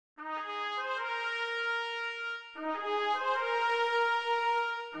Firing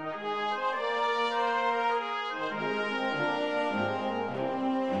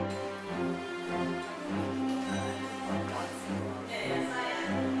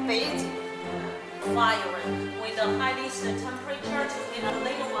with the highest temperature to hit the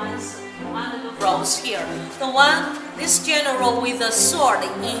little ones under the rows here. The one, this general with a sword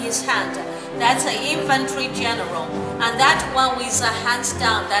in his hand, that's an infantry general. And that one with a hands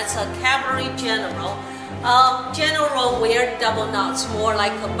down, that's a cavalry general. General wear double knots, more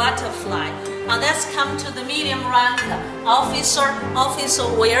like a butterfly. Now let's come to the medium rank. Officer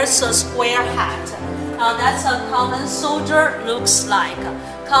wears a square hat. Now that's a common soldier looks like.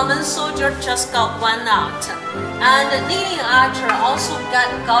 Common soldier just got 1 knot. And the leading archer also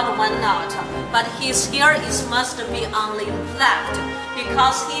got 1 knot. But his hair must be on the left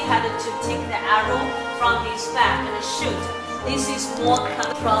because he had to take the arrow from his back and shoot. This is more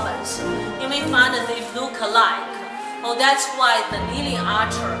common province. You may find that they look alike. Oh, that's why the leading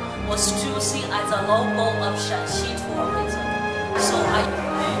archer was chosen as a logo of Shanxi tourism. So